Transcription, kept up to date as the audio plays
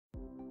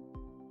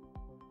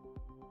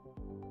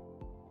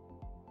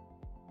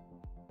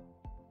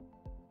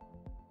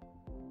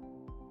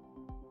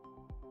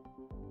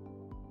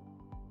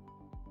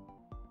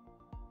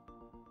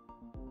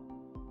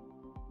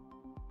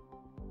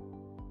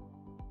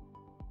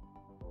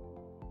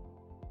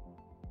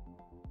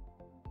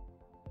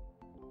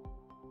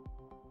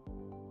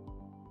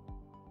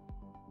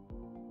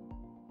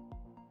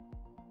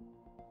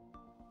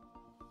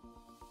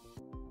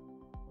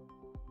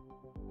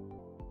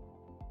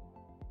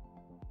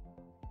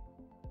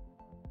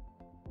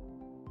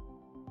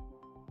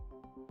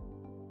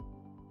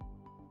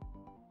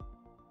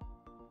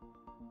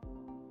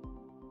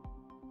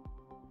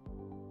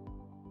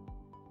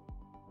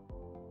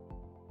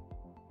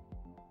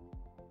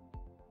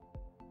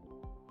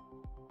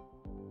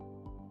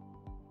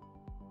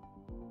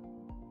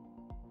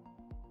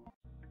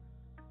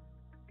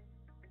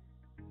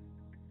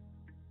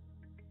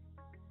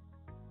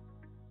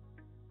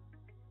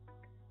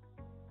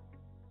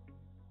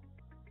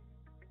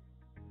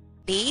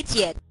理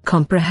解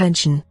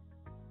comprehension,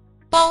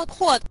 包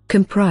括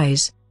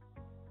comprise,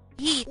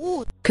 义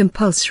务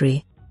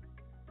compulsory,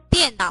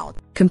 电脑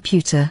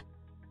computer,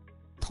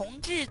 同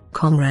志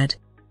comrade,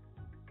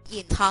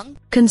 隐藏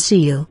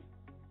conceal,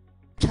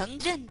 承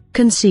认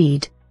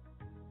concede,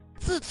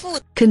 自负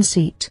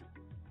conceit,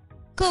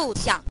 构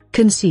想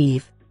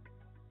conceive,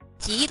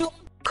 集中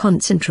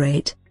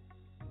concentrate,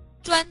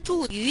 专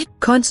注于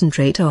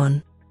concentrate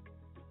on,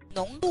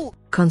 浓度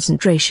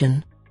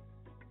concentration,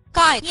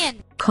 概念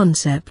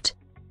concept,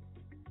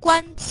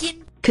 关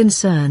心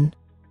concern,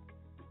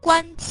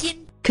 关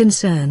心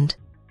concerned,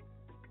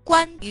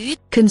 关于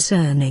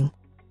concerning,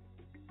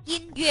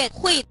 音乐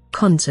会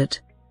concert,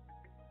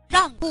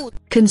 让步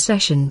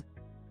concession,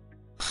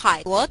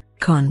 海螺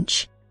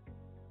conch,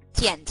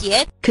 简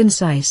洁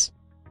concise,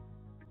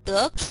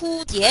 得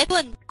出结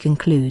论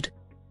conclude,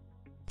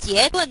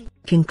 结论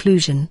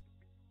conclusion,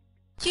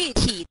 具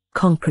体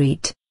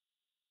concrete,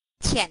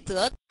 谴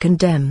责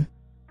condemn,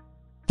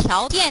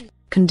 条件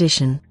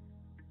condition,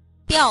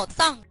 吊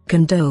丧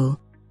condole,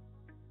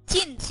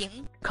 进行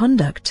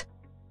conduct,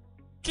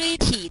 追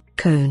体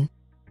cone,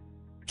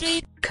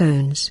 追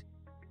cones,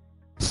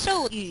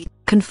 授予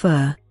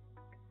confer,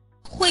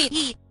 会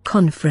议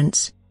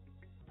conference,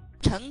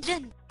 承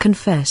认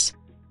confess,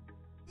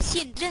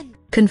 信任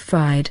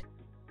confide,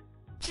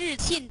 置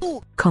信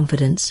度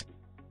confidence,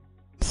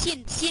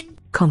 信心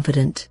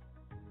confident,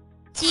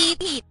 激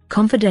励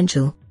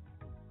confidential,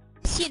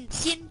 信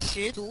心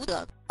十足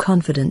的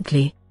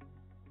confidently,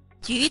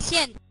 局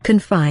限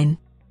confine,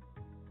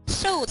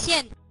 受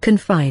限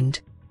confined,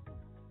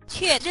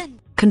 确认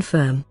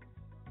confirm,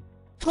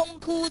 冲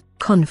突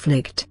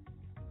conflict,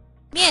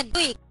 面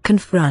对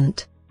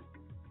confront,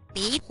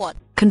 迷惑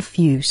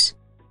confuse,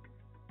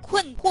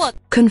 困惑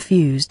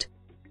confused,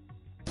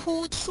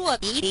 扑朔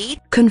迷离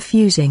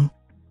confusing,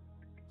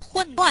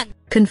 混乱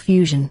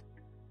confusion,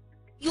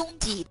 拥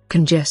挤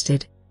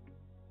congested,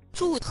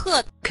 祝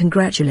贺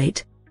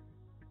congratulate,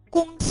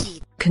 恭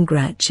喜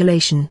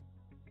congratulation,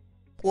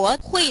 国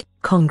会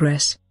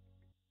congress,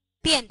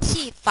 变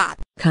戏法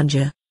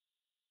conjure,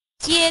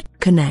 接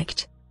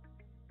connect,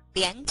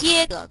 连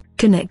接的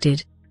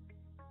connected,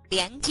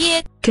 连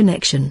接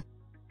connection,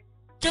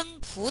 征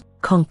服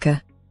conquer,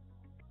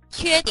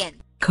 缺点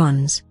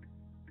cons,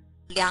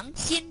 良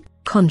心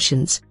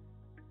conscience,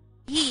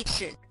 意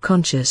识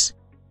conscious,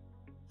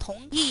 同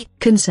意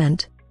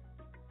consent,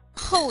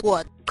 后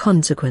果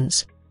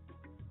consequence,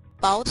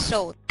 保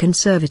守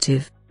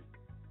conservative,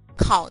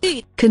 考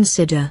虑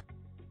consider,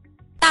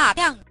 大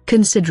量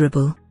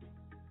considerable,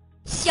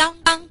 相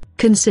当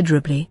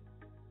considerably,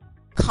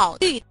 考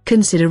虑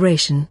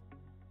consideration,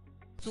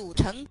 组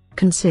成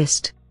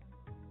consist,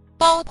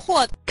 包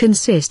括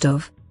consist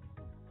of,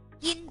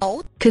 阴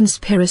谋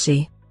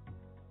conspiracy,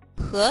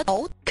 合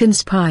谋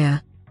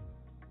conspire,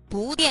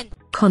 不变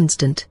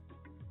constant,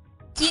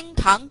 经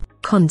常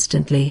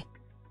constantly,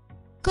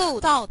 构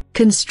造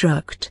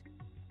construct,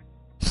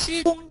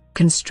 施工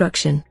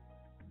construction,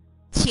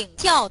 请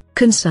教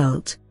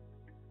consult,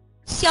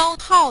 消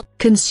耗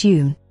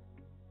consume,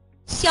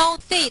 消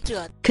费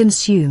者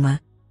consumer,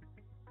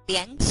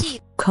 联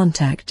系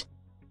contact,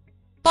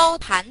 包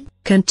含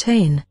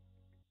contain,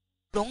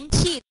 容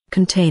器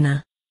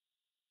container,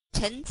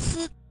 沉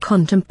思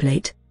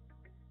contemplate,